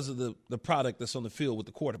because of the product that's on the field with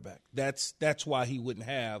the quarterback. That's why he wouldn't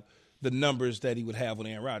have the numbers that he would have with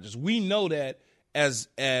Aaron Rodgers. We know that as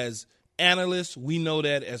analysts, we know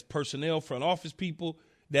that as personnel, front office people,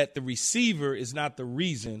 that the receiver is not the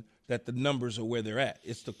reason that the numbers are where they're at.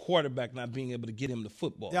 It's the quarterback not being able to get him the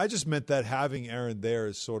football. Yeah, I just meant that having Aaron there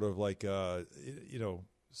is sort of like,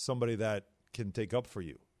 somebody that can take up for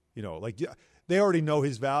you. they already know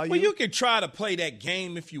his value. Well, you can try to play that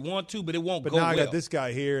game if you want to, but it won't go well. But now I got this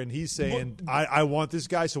guy here, and he's saying, I want this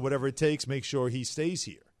guy, so whatever it takes, make sure he stays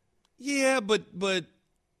here. Yeah, but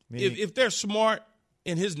if they're smart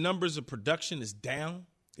and his numbers of production is down.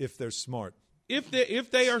 If they're smart. If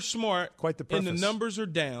they are smart Quite the and the numbers are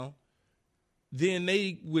down, then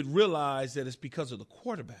they would realize that it's because of the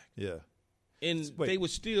quarterback. Yeah. And they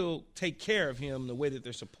would still take care of him the way that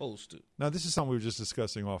they're supposed to. Now, this is something we were just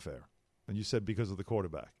discussing off air, and you said because of the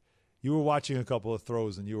quarterback. You were watching a couple of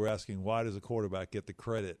throws, and you were asking, why does a quarterback get the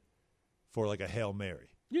credit for, like, a Hail Mary?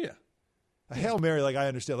 Yeah. A Hail Mary, like, I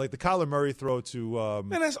understand. Like the Kyler Murray throw to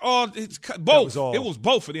Man, that's all. It's both. It was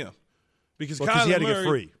both of them. Because Kyler he had Murray, to get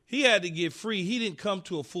free. He had to get free. He didn't come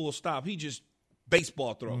to a full stop. He just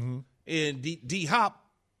baseball throw. Mm-hmm. And D-Hop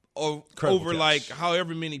over catch. like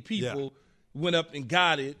however many people went up and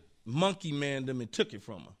got it, monkey manned him and took it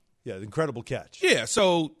from him. Yeah, incredible catch. Yeah,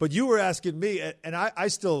 so. But you were asking me, and I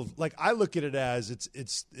still, like, I look at it as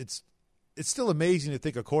it's still amazing to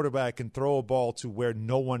think a quarterback can throw a ball to where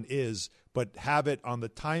no one is, but have it on the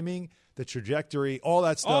timing, the trajectory, all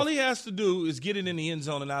that stuff. All he has to do is get it in the end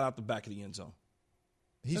zone and not out the back of the end zone.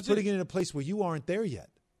 He's putting it in a place where you aren't there yet.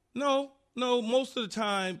 No, most of the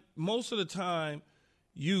time, not most of the time,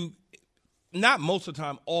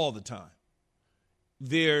 all the time.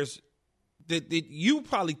 There's that you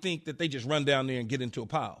probably think that they just run down there and get into a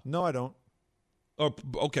pile. No, I don't. Or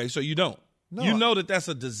okay, so you don't. No, you know that's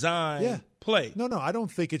a design play. No, I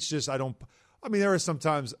don't think it's just I mean, there are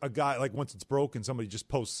sometimes a guy, like once it's broken, somebody just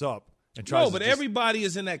posts up and tries to. No, but everybody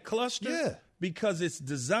is in that cluster Yeah. because it's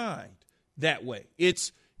designed that way.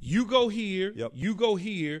 It's you go here, you go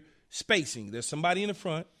here, spacing. There's somebody in the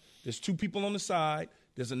front. There's two people on the side.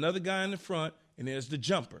 There's another guy in the front, and there's the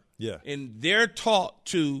jumper. Yeah. And they're taught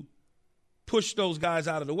to push those guys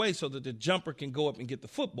out of the way so that the jumper can go up and get the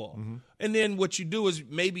football. Mm-hmm. And then what you do is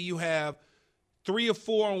maybe you have 3 or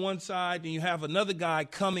 4 on one side, and you have another guy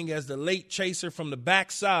coming as the late chaser from the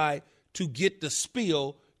backside to get the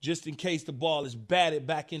spill just in case the ball is batted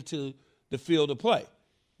back into the field of play.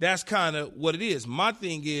 That's kind of what it is. My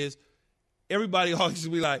thing is everybody always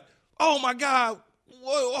be like, oh, my God,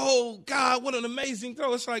 whoa, oh, God, what an amazing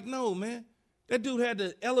throw. It's like, no, man. That dude had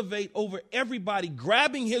to elevate over everybody,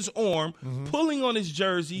 grabbing his arm, pulling on his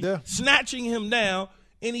jersey, snatching him down,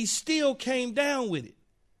 and he still came down with it.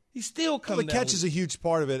 He still comes down. The catch is a huge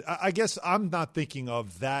part of it. I guess I'm not thinking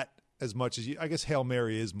of that as much as you. I guess Hail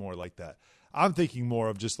Mary is more like that. I'm thinking more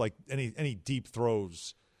of just like any deep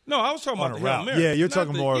throws. No, I was talking about the Hail Mary. Yeah, you're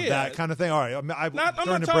talking more of that kind of thing. All right.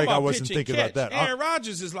 During the break, I wasn't thinking about that. Aaron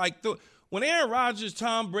Rodgers is like when Aaron Rodgers,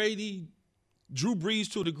 Tom Brady, Drew Brees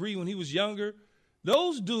to a degree when he was younger,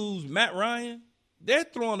 those dudes, Matt Ryan, they're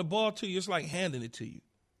throwing the ball to you. It's like handing it to you.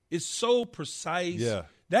 It's so precise. Yeah.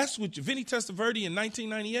 That's what Vinny Testaverde in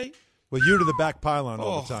 1998. Well, you to the back pylon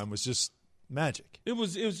all the time was just magic.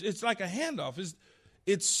 It's like a handoff.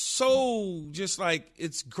 It's so just like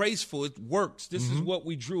it's graceful. It works. This is what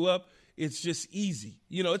we drew up. It's just easy.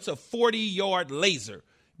 You know, it's a 40-yard laser,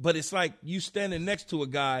 but it's like you standing next to a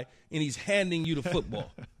guy and he's handing you the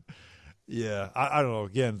football. Yeah, I don't know.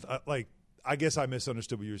 Again, I guess I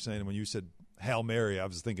misunderstood what you were saying when you said Hail Mary. I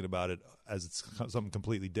was thinking about it as it's something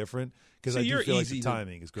completely different because I do feel like the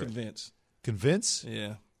timing is great. Convince?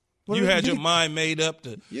 Yeah. You had your mind made up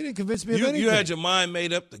to. You didn't convince me of anything. You had your mind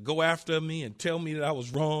made up to go after me and tell me that I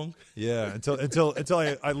was wrong. Yeah, until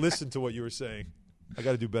I listened to what you were saying. I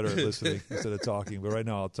got to do better at listening instead of talking. But right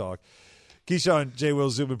now I'll talk. Keyshawn, J. Will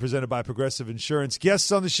Zubin, presented by Progressive Insurance.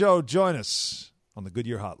 Guests on the show, join us on the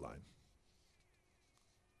Goodyear Hotline.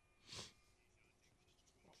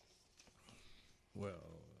 Well,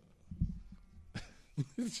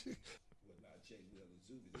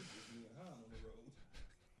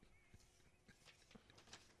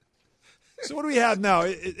 so what do we have now?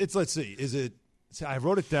 It's let's see. Is it? I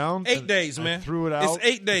wrote it down. 8 days, man. I threw it out. It's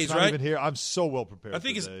 8 days, it's not right? Even here. I'm so well prepared. I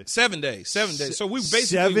think today. It's 7 days. 7 days. So we're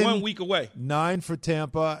basically 1 week away. 9 for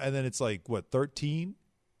Tampa, and then it's like what 13?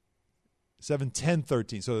 7, 10,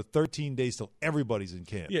 13. So the 13 days till everybody's in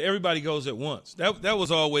camp. Yeah, everybody goes at once. That was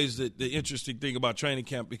always the interesting thing about training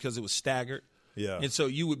camp because it was staggered. Yeah. And so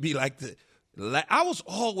you would be like I was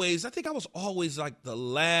always like the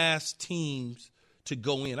last teams to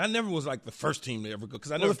go in. I never was like the first team to ever go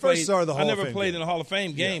because I never played in the Hall of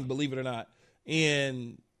Fame game, believe it or not.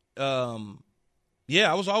 And I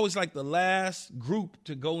was always like the last group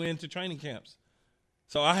to go into training camps.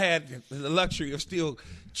 So I had the luxury of still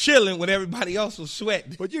chilling when everybody else was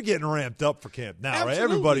sweating. But you're getting ramped up for camp now, Absolutely. right?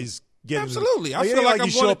 Everybody's getting absolutely. I feel like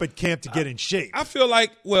you show up at camp to get in shape. I feel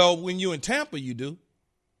like, well, when you're in Tampa, you do.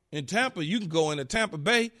 In Tampa, you can go into Tampa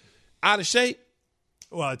Bay out of shape.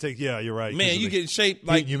 Well, you're right. Man, you get in shape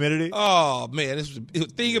like humidity. Oh man, it's a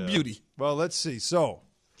thing of beauty. Well, let's see. So,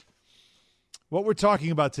 what we're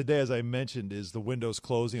talking about today, as I mentioned, is the window's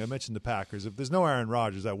closing. I mentioned the Packers. If there's no Aaron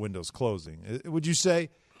Rodgers, that window's closing. Would you say?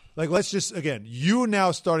 Like, let's just, again, you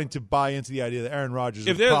now starting to buy into the idea that Aaron Rodgers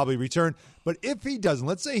will probably return. But if he doesn't,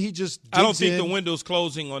 let's say he just I don't think the window's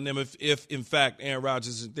closing on them if in fact, Aaron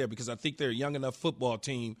Rodgers isn't there, because I think they're a young enough football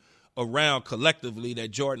team around collectively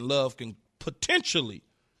that Jordan Love can potentially,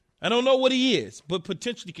 I don't know what he is, but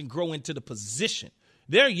potentially can grow into the position.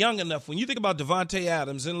 They're young enough. When you think about Devontae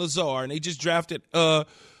Adams and Lazard, and they just drafted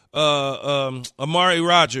Amari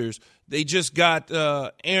Rodgers, they just got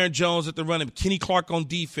Aaron Jones at the running, Kenny Clark on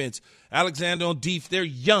defense, Alexander on defense. They're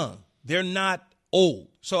young. They're not old.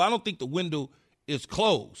 So I don't think the window is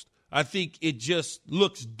closed. I think it just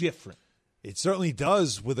looks different. It certainly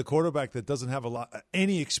does with a quarterback that doesn't have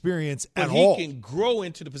any experience at all. all. He can grow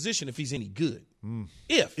into the position if he's any good.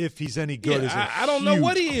 If he's any good, I don't know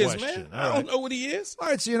what he question. is, man. I don't know what he is. All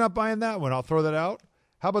right, so you're not buying that one. I'll throw that out.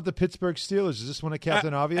 How about the Pittsburgh Steelers? Is this one a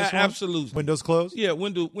Captain Obvious one? Absolutely. Windows closed? Yeah,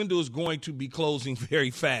 window is going to be closing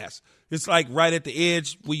very fast. It's like right at the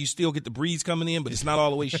edge where you still get the breeze coming in, but it's not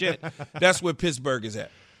all the way shut. That's where Pittsburgh is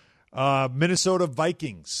at. Minnesota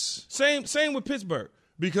Vikings. Same with Pittsburgh,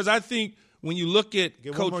 because I think when you look at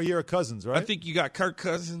Coach, one more year of Cousins, right? I think you got Kirk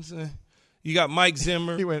Cousins, you got Mike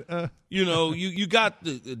Zimmer. He went, you got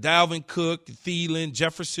the Dalvin Cook, the Thielen,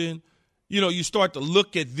 Jefferson. You start to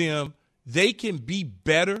look at them. They can be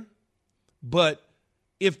better, but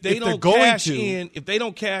if they don't cash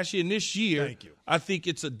in this year, I think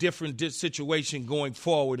it's a different situation going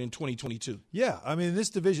forward in 2022. Yeah, I mean,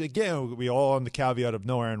 this division, again, we all on the caveat of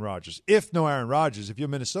no Aaron Rodgers. If no Aaron Rodgers, if you're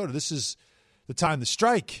Minnesota, this is the time to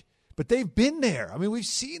strike. But they've been there. I mean, we've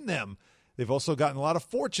seen them. They've also gotten a lot of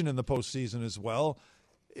fortune in the postseason as well.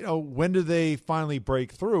 When do they finally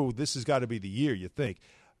break through? This has got to be the year, you think.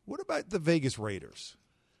 What about the Vegas Raiders?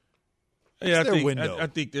 Yeah, I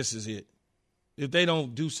think this is it. If they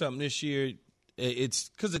don't do something this year, it's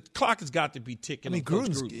because the clock has got to be ticking. I mean,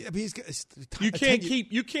 Gruden's.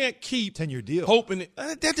 You can't keep 10-year deal hoping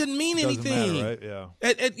that doesn't mean anything. Matter, right?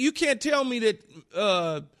 Yeah. You can't tell me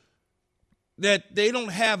that that they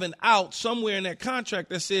don't have an out somewhere in that contract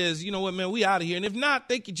that says, you know what, man, we out of here. And if not,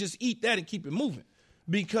 they can just eat that and keep it moving.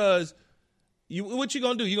 Because what you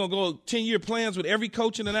going to do? You going to go 10-year plans with every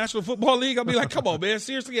coach in the National Football League? I'll be like, come on, man,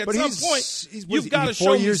 seriously, at some point, you've got to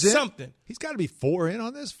show me something. He's got to be 4 in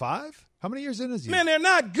on this, 5? How many years in is he? Man, they're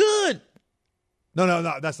not good.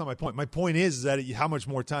 No, that's not my point. My point is that how much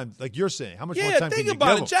more time, like you're saying, how much more time can you give him? Yeah,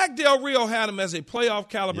 think about it. Jack Del Rio had him as a playoff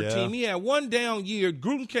caliber team. He had one down year.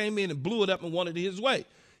 Gruden came in and blew it up and wanted it his way.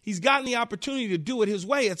 He's gotten the opportunity to do it his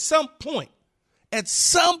way at some point. At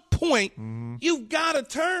some point, you've got to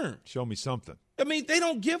turn. Show me something. I mean, they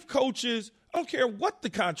don't give coaches, I don't care what the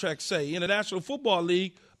contracts say in the National Football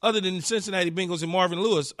League, other than the Cincinnati Bengals and Marvin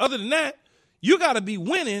Lewis. Other than that, you got to be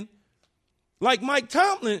winning like Mike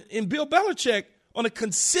Tomlin and Bill Belichick on a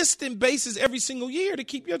consistent basis every single year to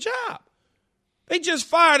keep your job. They just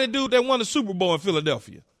fired a dude that won the Super Bowl in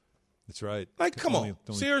Philadelphia. That's right. Like, come on.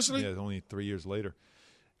 Seriously? Yeah, only 3 years later.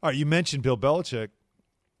 All right, you mentioned Bill Belichick.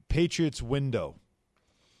 Patriots window.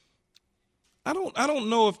 I don't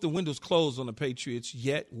know if the window's closed on the Patriots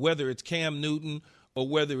yet, whether it's Cam Newton or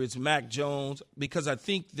whether it's Mac Jones, because I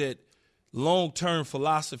think that long-term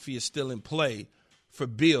philosophy is still in play for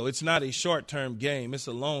Bill. It's not a short-term game. It's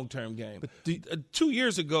a long-term game. 2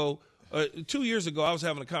 years ago, I was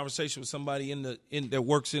having a conversation with somebody that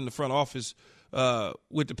works in the front office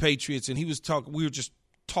with the Patriots, and he was talking. We were just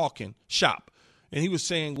talking shop. And he was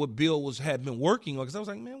saying what Bill had been working on. Because I was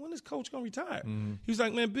like, man, when is Coach going to retire? He was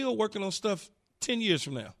like, man, Bill working on stuff 10 years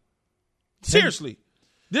from now. Seriously.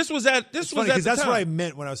 This was at the time. Because that's what I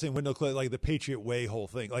meant when I was saying window close, like the Patriot Way whole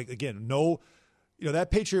thing. Like, again,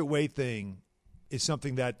 that Patriot Way thing is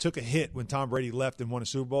something that took a hit when Tom Brady left and won a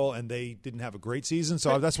Super Bowl, and they didn't have a great season.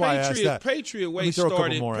 So that's why I asked that. Patriot Way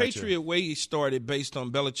started based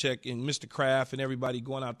on Belichick and Mr. Kraft and everybody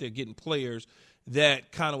going out there getting players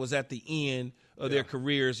that kind of was at the end of their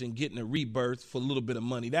careers and getting a rebirth for a little bit of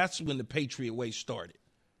money. That's when the Patriot Way started.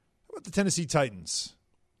 How about the Tennessee Titans?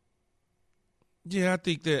 Yeah, I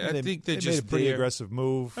think they're just made a pretty aggressive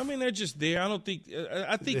move. I mean, they're just there. I don't think.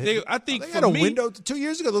 I think they had a window 2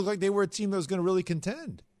 years ago. It looked like they were a team that was going to really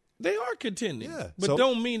contend. They are contending, yeah, but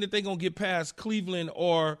don't mean that they're going to get past Cleveland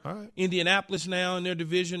or Indianapolis now in their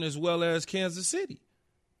division, as well as Kansas City.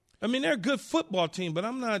 I mean, they're a good football team, but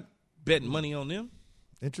I'm not betting money on them.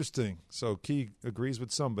 Interesting. So Key agrees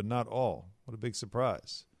with some, but not all. What a big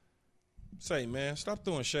surprise. Say, man, stop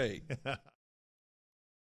throwing shade.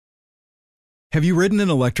 Have you ridden an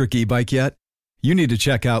electric e-bike yet? You need to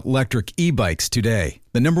check out Electric E-Bikes today,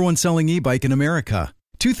 the #1 selling e-bike in America.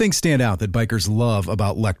 Two things stand out that bikers love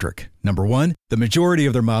about Electric. Number one, the majority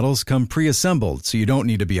of their models come pre-assembled, so you don't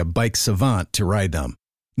need to be a bike savant to ride them.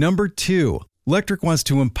 Number two, Electric wants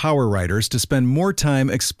to empower riders to spend more time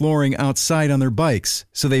exploring outside on their bikes,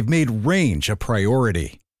 so they've made range a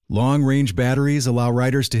priority. Long-range batteries allow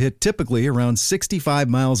riders to hit typically around 65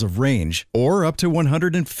 miles of range, or up to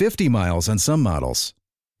 150 miles on some models.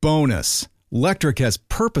 Bonus, Electric has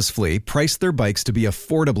purposefully priced their bikes to be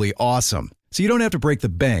affordably awesome, so you don't have to break the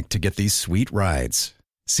bank to get these sweet rides.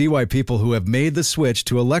 See why people who have made the switch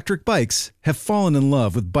to electric bikes have fallen in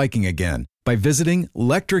love with biking again by visiting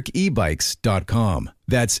electricebikes.com.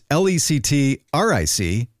 That's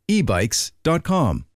LECTRIC ebikes.com.